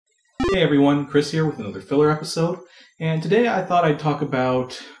Hey everyone, Chris here with another filler episode, and today I thought I'd talk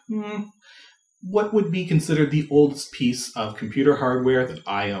about what would be considered the oldest piece of computer hardware that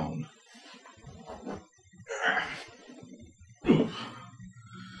I own.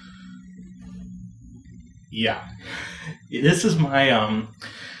 Yeah, this is my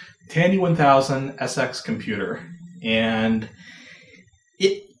Tandy 1000 SX computer, and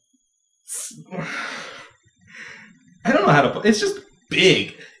I don't know how to put it. It's just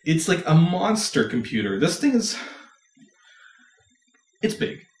big. It's like a monster computer. This thing is... it's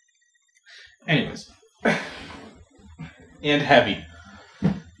big. Anyways. And heavy.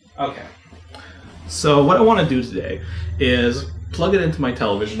 Okay. So what I want to do today is plug it into my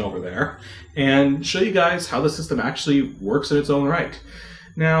television over there and show you guys how the system actually works in its own right.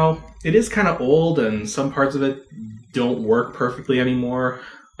 Now, it is kind of old and some parts of it don't work perfectly anymore.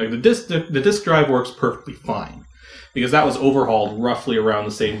 Like the disk drive works perfectly fine, because that was overhauled roughly around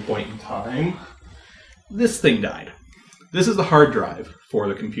the same point in time. This thing died. This is the hard drive for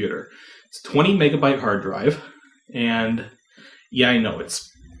the computer. It's a 20 megabyte hard drive, and yeah, I know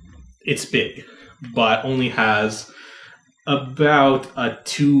it's big, but only has about a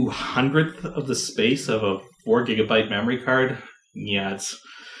 200th of the space of a 4 gigabyte memory card. Yeah, it's...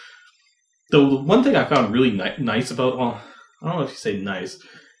 the one thing I found really nice about, well, I don't know if you say nice,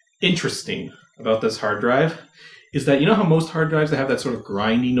 interesting about this hard drive is that, you know how most hard drives, they have that sort of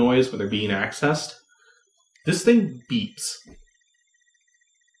grindy noise when they're being accessed? This thing beeps.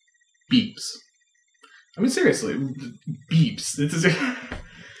 Beeps. I mean, seriously, beeps.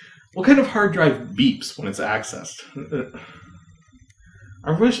 What kind of hard drive beeps when it's accessed?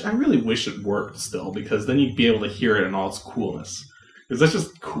 I really wish it worked still, because then you'd be able to hear it in all its coolness. Because that's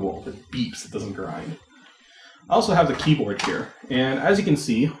just cool. It beeps, it doesn't grind. I also have the keyboard here, and as you can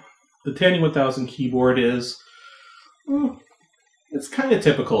see, the Tandy 1000 keyboard is... it's kind of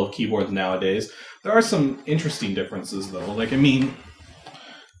typical of keyboards nowadays. There are some interesting differences, though. Like, I mean,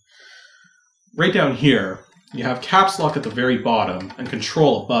 right down here, you have caps lock at the very bottom and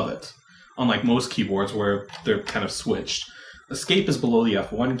control above it, unlike most keyboards where they're kind of switched. Escape is below the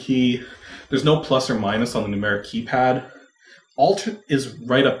F1 key. There's no plus or minus on the numeric keypad. Alt is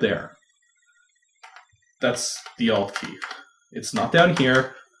right up there. That's the Alt key. It's not down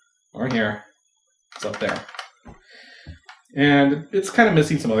here or here. It's up there. And it's kind of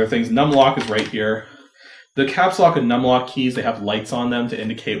missing some other things. Numlock is right here. The caps lock and numlock keys, they have lights on them to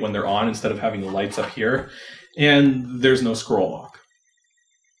indicate when they're on instead of having the lights up here. And there's no scroll lock.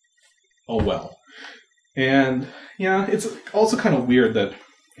 Oh well. And yeah, it's also kind of weird that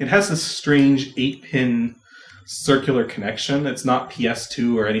it has this strange 8-pin circular connection. It's not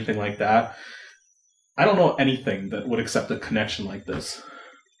PS2 or anything like that. I don't know anything that would accept a connection like this.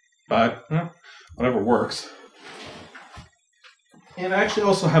 But, whatever works. And I actually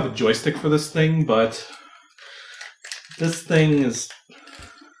also have a joystick for this thing, but this thing is...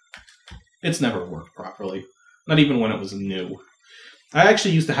 it's never worked properly. Not even when it was new. I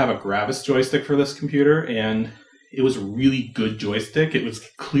actually used to have a Gravis joystick for this computer, and it was a really good joystick. It was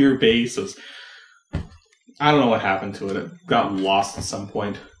clear base. It was... I don't know what happened to it. It got lost at some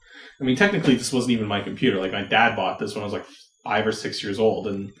point. I mean, technically, this wasn't even my computer. Like, my dad bought this when I was like 5 or 6 years old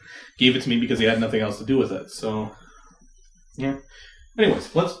and gave it to me because he had nothing else to do with it. So, yeah.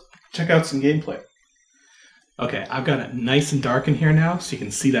 Anyways, let's check out some gameplay. Okay, I've got it nice and dark in here now, so you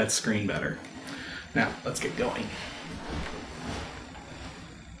can see that screen better. Now, let's get going.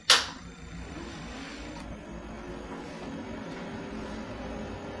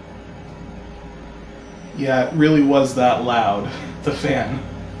 Yeah, it really was that loud, the fan.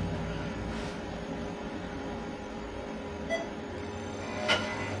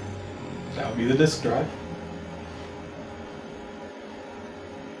 That would be the disk drive.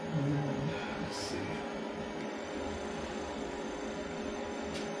 Let's see.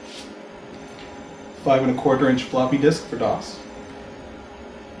 Five and a quarter inch floppy disk for DOS.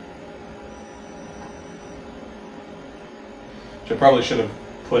 Which I probably should have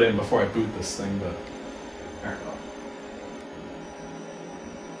put in before I boot this thing, but there we go.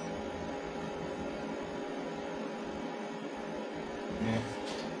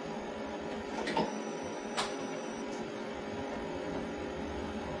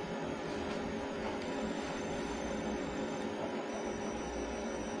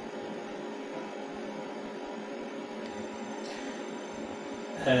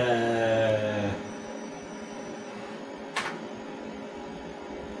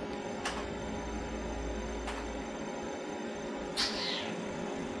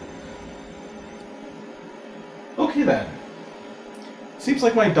 Okay then. Seems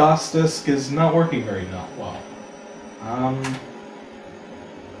like my DOS disk is not working very well.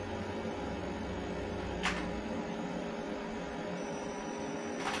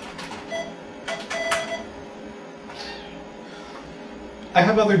 I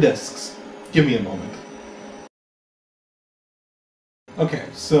have other discs. Give me a moment. Okay,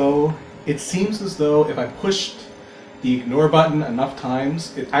 so it seems as though if I pushed the ignore button enough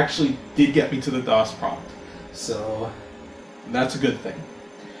times, it actually did get me to the DOS prompt. So that's a good thing.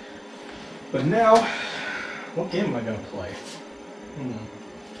 But now, what game am I going to play?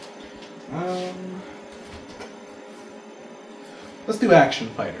 Let's do Action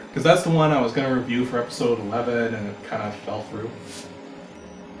Fighter, because that's the one I was going to review for episode 11 and it kind of fell through.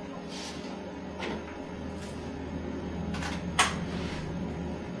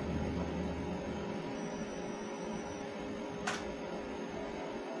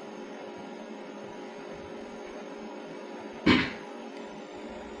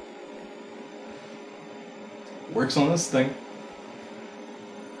 Works on this thing.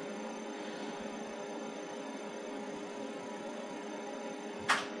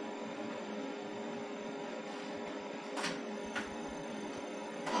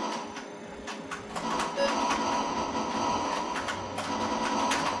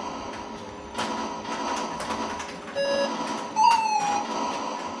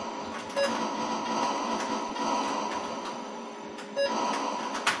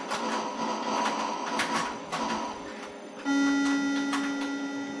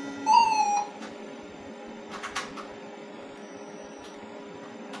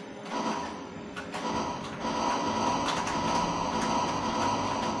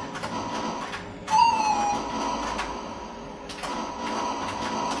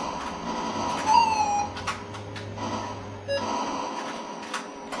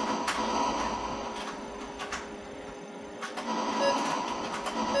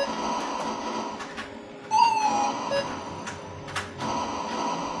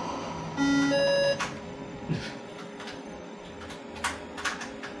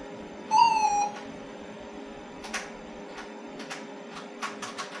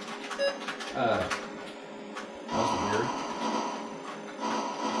 That was weird.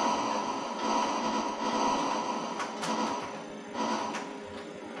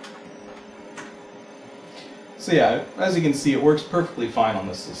 So yeah, as you can see, it works perfectly fine on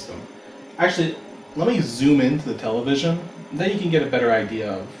this system. Actually, let me zoom into the television, then you can get a better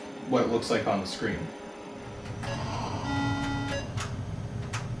idea of what it looks like on the screen.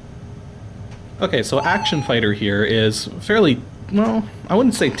 Okay, so Action Fighter here is fairly, well, I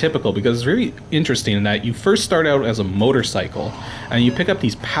wouldn't say typical, because it's very interesting in that you first start out as a motorcycle, and you pick up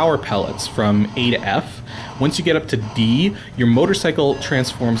these power pellets from A to F. Once you get up to D, your motorcycle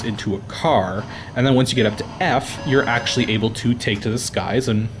transforms into a car, and then once you get up to F, you're actually able to take to the skies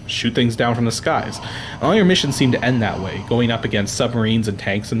and shoot things down from the skies. And all your missions seem to end that way, going up against submarines and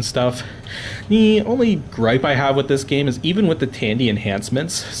tanks and stuff. The only gripe I have with this game is even with the Tandy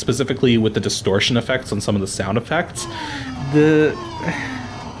enhancements, specifically with the distortion effects on some of the sound effects,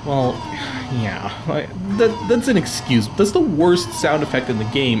 well, yeah, that's an excuse. That's the worst sound effect in the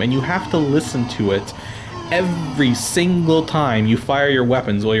game, and you have to listen to it every single time you fire your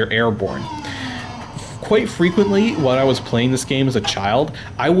weapons while you're airborne. Quite frequently, when I was playing this game as a child,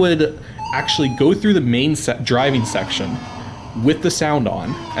 I would actually go through the main driving section with the sound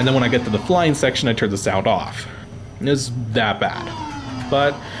on, and then when I get to the flying section, I turn the sound off. It's that bad.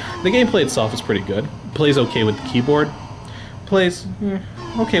 But the gameplay itself is pretty good. Plays okay with the keyboard. Plays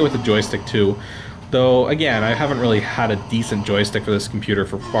okay with the joystick too. Though, again, I haven't really had a decent joystick for this computer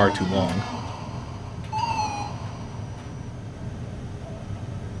for far too long.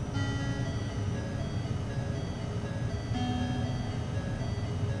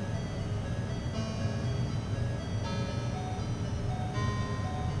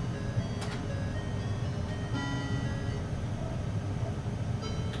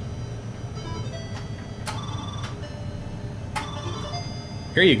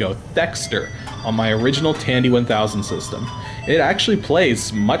 Here you go, Thexter, on my original Tandy 1000 system. It actually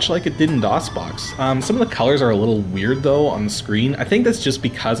plays much like it did in DOSBox. Some of the colors are a little weird though on the screen. I think that's just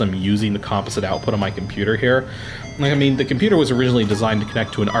because I'm using the composite output on my computer here. I mean, the computer was originally designed to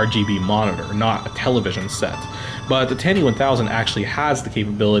connect to an RGB monitor, not a television set. But the Tandy 1000 actually has the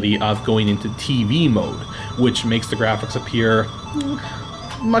capability of going into TV mode, which makes the graphics appear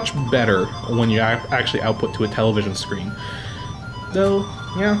much better when you actually output to a television screen. Though,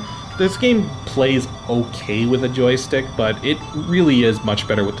 yeah, this game plays okay with a joystick, but it really is much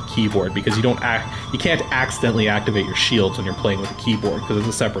better with the keyboard because you can't accidentally activate your shields when you're playing with a keyboard because it's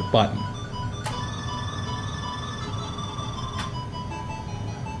a separate button.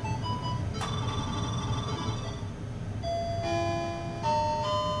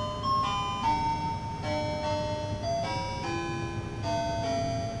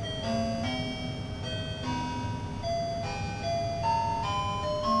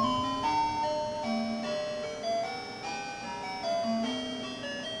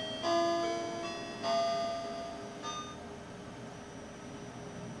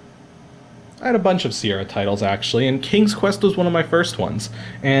 I had a bunch of Sierra titles actually, and King's Quest was one of my first ones.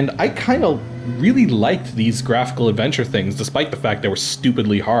 And I kind of really liked these graphical adventure things, despite the fact they were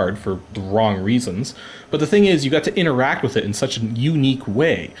stupidly hard for the wrong reasons. But the thing is, you got to interact with it in such a unique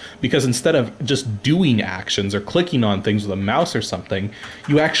way, because instead of just doing actions or clicking on things with a mouse or something,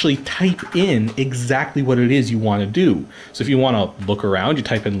 you actually type in exactly what it is you want to do. So if you want to look around, you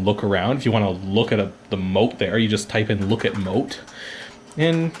type in look around. If you want to look at the moat there, you just type in look at moat.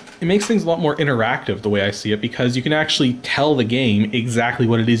 And it makes things a lot more interactive the way I see it, because you can actually tell the game exactly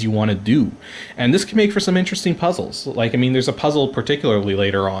what it is you want to do. And this can make for some interesting puzzles. Like, I mean, there's a puzzle particularly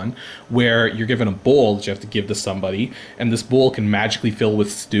later on where you're given a bowl that you have to give to somebody, and this bowl can magically fill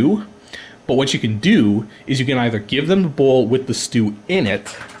with stew. But what you can do is you can either give them the bowl with the stew in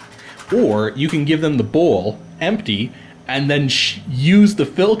it, or you can give them the bowl empty and then use the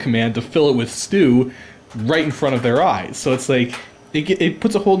fill command to fill it with stew right in front of their eyes. So it's like, it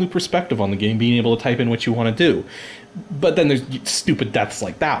puts a whole new perspective on the game, being able to type in what you want to do. But then there's stupid deaths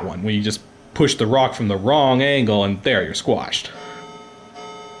like that one, where you just push the rock from the wrong angle and there, you're squashed.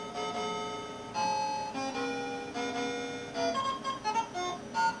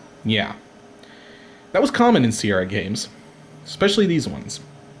 Yeah. That was common in Sierra games, especially these ones.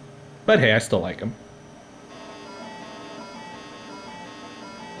 But hey, I still like them.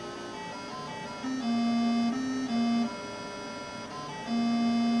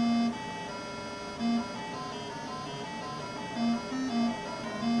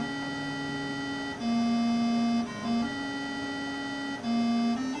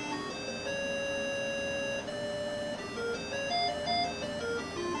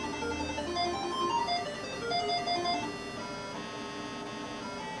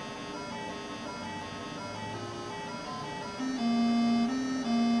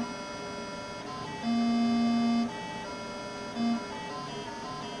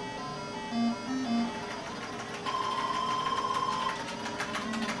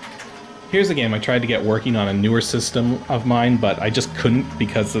 Here's a game I tried to get working on a newer system of mine, but I just couldn't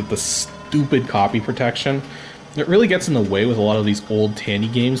because of the stupid copy protection. It really gets in the way with a lot of these old Tandy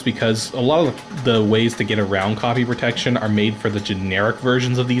games, because a lot of the ways to get around copy protection are made for the generic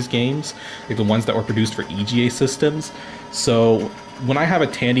versions of these games, like the ones that were produced for EGA systems. So when I have a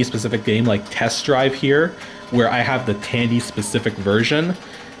Tandy specific game like Test Drive here, where I have the Tandy specific version,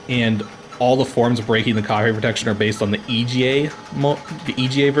 and all the forms of breaking the copy protection are based on the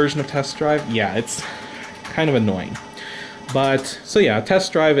EGA version of Test Drive, yeah, it's kind of annoying. But, so yeah,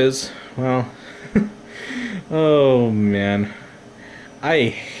 Test Drive is, well, oh man. I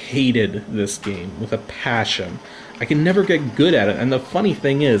hated this game with a passion. I can never get good at it, and the funny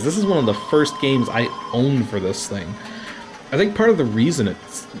thing is, this is one of the first games I owned for this thing. I think part of the reason it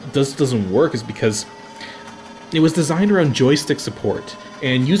doesn't work is because it was designed around joystick support,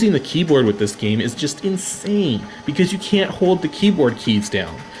 and using the keyboard with this game is just insane, because you can't hold the keyboard keys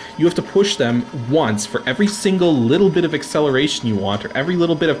down. You have to push them once for every single little bit of acceleration you want, or every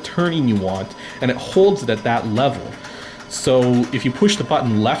little bit of turning you want, and it holds it at that level. So if you push the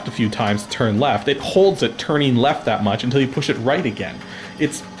button left a few times to turn left, it holds it turning left that much until you push it right again.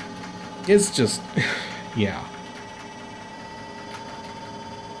 It's just, yeah.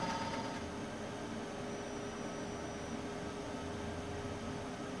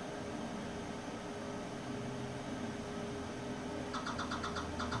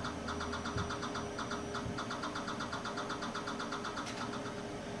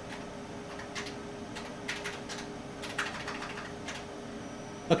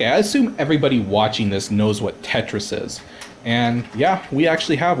 Okay, I assume everybody watching this knows what Tetris is. And yeah, we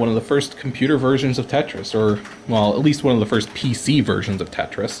actually have one of the first computer versions of Tetris, or, well, at least one of the first PC versions of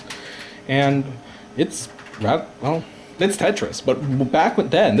Tetris. And it's, well, it's Tetris, but back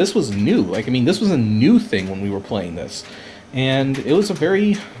then, this was new. Like, I mean, this was a new thing when we were playing this. And it was a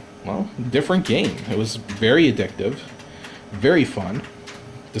very, well, different game. It was very addictive, very fun,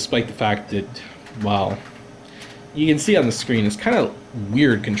 despite the fact that, well, you can see on the screen, it's kind of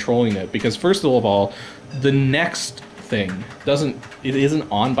weird controlling it, because first of all, the next thing isn't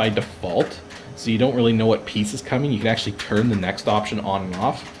on by default, so you don't really know what piece is coming. You can actually turn the next option on and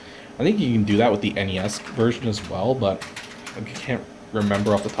off. I think you can do that with the NES version as well, but I can't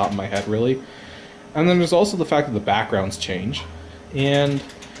remember off the top of my head really. And then there's also the fact that the backgrounds change. And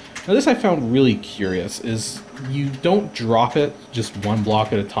now this I found really curious, is you don't drop it just one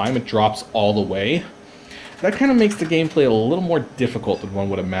block at a time, it drops all the way. That kind of makes the gameplay a little more difficult than one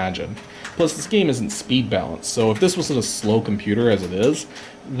would imagine. Plus, this game isn't speed balanced, so if this was a slow computer as it is,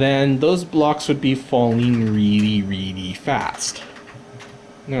 then those blocks would be falling really, really fast.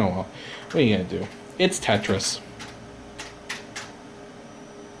 Oh well, what are you gonna do? It's Tetris.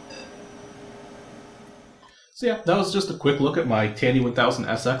 So yeah, that was just a quick look at my Tandy 1000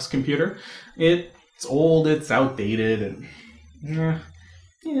 SX computer. It's old, it's outdated, and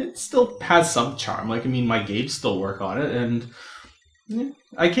it still has some charm. Like, I mean, my games still work on it, and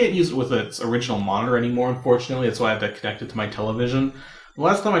I can't use it with its original monitor anymore, unfortunately. That's why I have to connect it to my television. The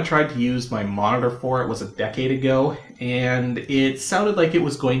last time I tried to use my monitor for it was a decade ago, and it sounded like it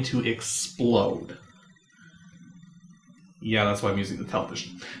was going to explode. Yeah, that's why I'm using the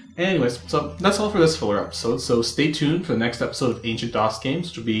television. Anyways, so that's all for this filler episode, so stay tuned for the next episode of Ancient DOS Games,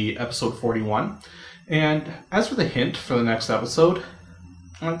 which will be episode 41. And as for the hint for the next episode,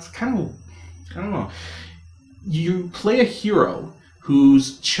 it's kind of, I don't know. You play a hero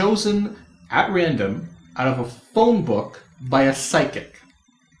who's chosen at random out of a phone book by a psychic.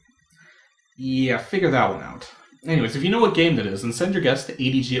 Yeah, figure that one out. Anyways, if you know what game that is, then send your guess to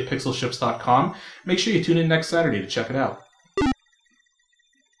adg@pixelships.com. Make sure you tune in next Saturday to check it out.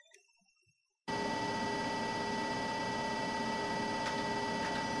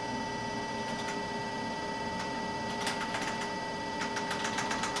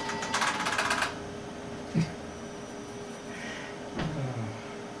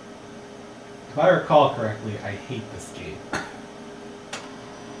 If I recall correctly, I hate this game.